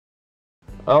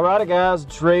Alrighty guys,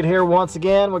 it's Reed here once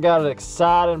again. We got an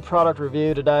exciting product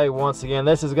review today once again.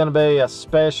 This is going to be a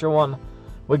special one.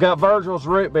 We got Virgil's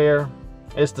root beer.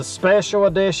 It's the special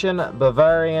edition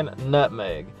Bavarian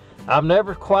Nutmeg. I've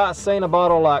never quite seen a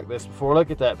bottle like this before. Look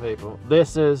at that, people.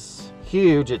 This is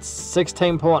huge. It's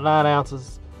 16.9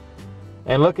 ounces.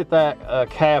 And look at that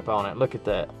cap on it. Look at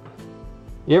that.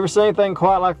 You ever seen anything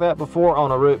quite like that before on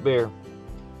a root beer?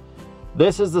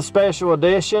 This is the special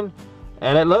edition.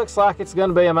 And it looks like it's going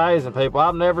to be amazing, people.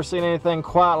 I've never seen anything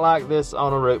quite like this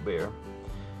on a root beer.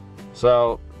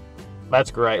 So,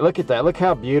 that's great. Look at that. Look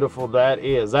how beautiful that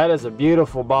is. That is a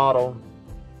beautiful bottle.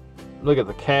 Look at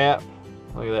the cap.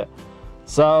 Look at that.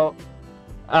 So,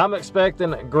 I'm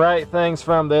expecting great things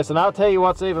from this. And I'll tell you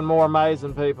what's even more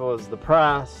amazing, people, is the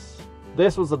price.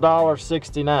 This was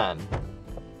 $1.69.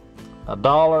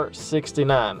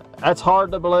 $1.69. That's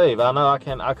hard to believe. I know I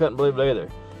couldn't believe it either.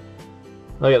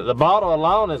 Look at it. The bottle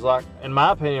alone is, like, in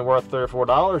my opinion, worth $3 or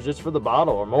 $4 just for the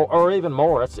bottle, or more, or even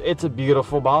more. It's a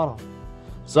beautiful bottle.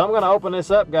 So I'm going to open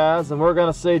this up, guys, and we're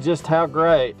going to see just how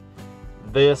great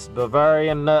this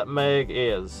Bavarian Nutmeg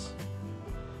is.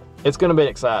 It's going to be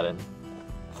exciting.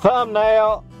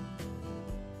 Thumbnail.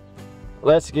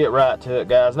 Let's get right to it,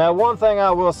 guys. Now, one thing I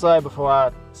will say before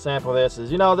I sample this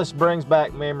is, you know, this brings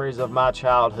back memories of my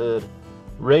childhood,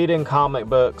 reading comic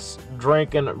books,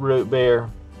 drinking root beer.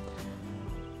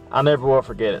 I never will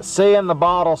forget it. Seeing the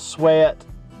bottle sweat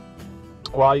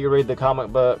while you read the comic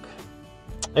book.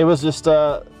 It was just,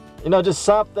 you know, just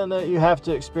something that you have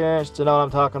to experience to know what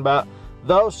I'm talking about.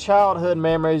 Those childhood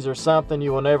memories are something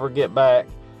you will never get back.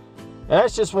 And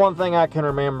that's just one thing I can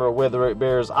remember with root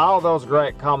beers. All those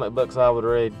great comic books I would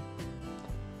read.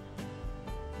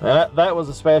 And that was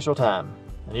a special time.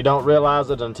 And you don't realize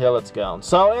it until it's gone.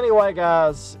 So anyway,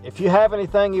 guys, if you have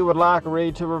anything you would like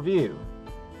Reed to review,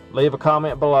 leave a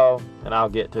comment below and I'll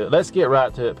get to it. Let's get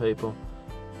right to it, people.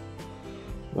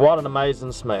 What an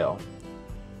amazing smell.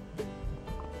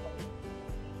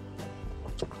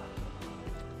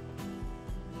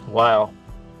 Wow.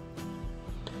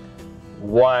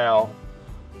 Wow.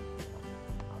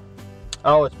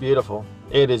 Oh, it's beautiful.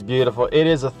 It is beautiful. It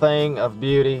is a thing of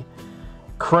beauty.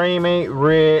 Creamy,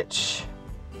 rich.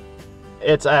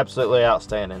 It's absolutely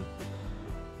outstanding.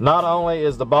 Not only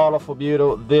is the bottle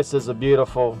beautiful, this is a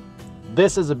beautiful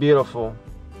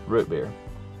root beer.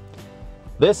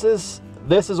 This is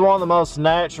one of the most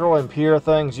natural and pure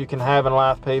things you can have in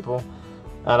life, people.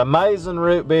 An amazing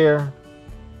root beer.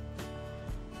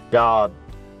 God.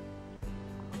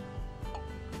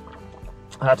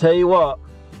 I tell you what,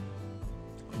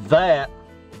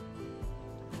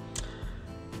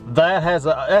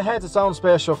 it has its own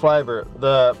special flavor.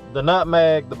 The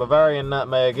nutmeg, the Bavarian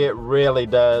nutmeg, it really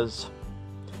does.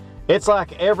 It's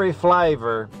like every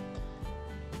flavor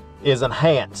is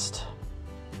enhanced.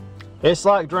 It's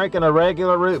like drinking a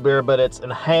regular root beer, but it's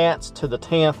enhanced to the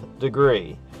 10th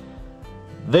degree.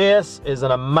 This is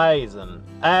an amazing,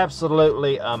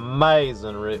 absolutely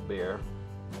amazing root beer.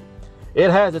 It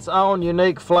has its own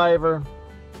unique flavor.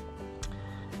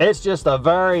 It's just a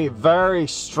very, very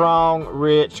strong,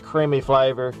 rich, creamy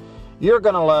flavor. You're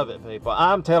going to love it, people.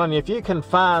 I'm telling you, if you can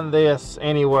find this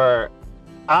anywhere,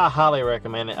 I highly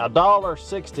recommend it.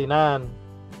 $1.69.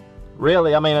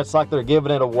 Really, I mean, it's like they're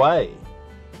giving it away.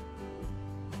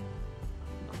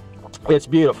 It's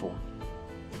beautiful.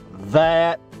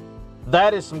 That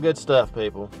is some good stuff,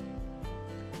 people.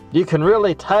 You can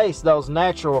really taste those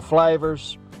natural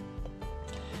flavors.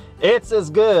 It's as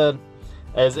good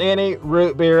as any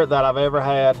root beer that I've ever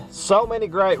had. So many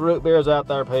great root beers out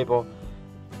there, people.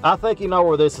 I think you know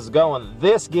where this is going.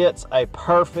 This gets a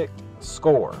perfect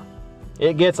score.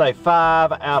 It gets a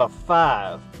 5 out of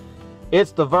 5.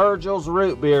 It's the Virgil's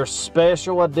root beer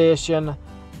special edition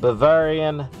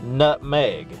Bavarian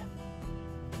Nutmeg.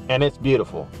 And it's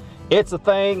beautiful. It's a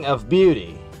thing of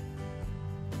beauty.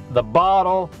 The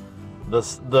bottle,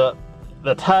 the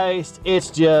taste,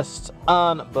 it's just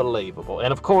unbelievable.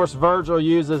 And of course, Virgil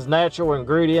uses natural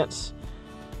ingredients,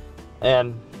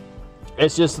 and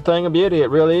it's just a thing of beauty. It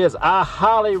really is. I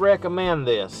highly recommend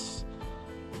this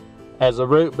as a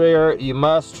root beer. You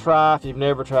must try if you've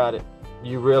never tried it.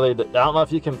 You really, I don't know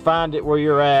if you can find it where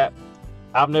you're at.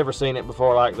 I've never seen it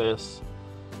before like this.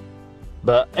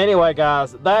 But anyway,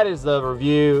 guys, that is the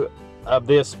review of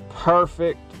this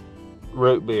perfect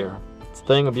root beer. It's a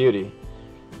thing of beauty.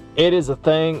 It is a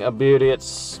thing of beauty.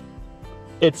 It's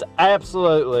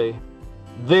absolutely,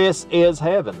 this is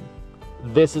heaven.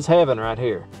 This is heaven right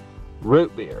here.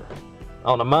 Root beer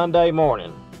on a Monday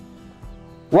morning.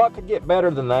 What could get better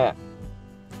than that?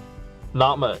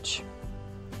 Not much.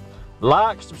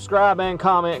 Like, subscribe, and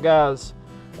comment, guys.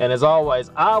 And as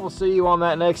always, I will see you on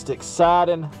that next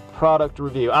exciting product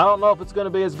review. I don't know if it's going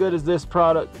to be as good as this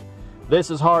product.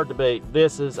 This is hard to beat.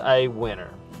 This is a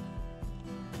winner.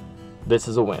 This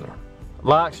is a winner.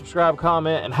 Like, subscribe,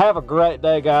 comment, and have a great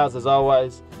day, guys, as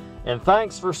always. And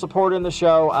thanks for supporting the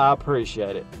show. I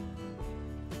appreciate it.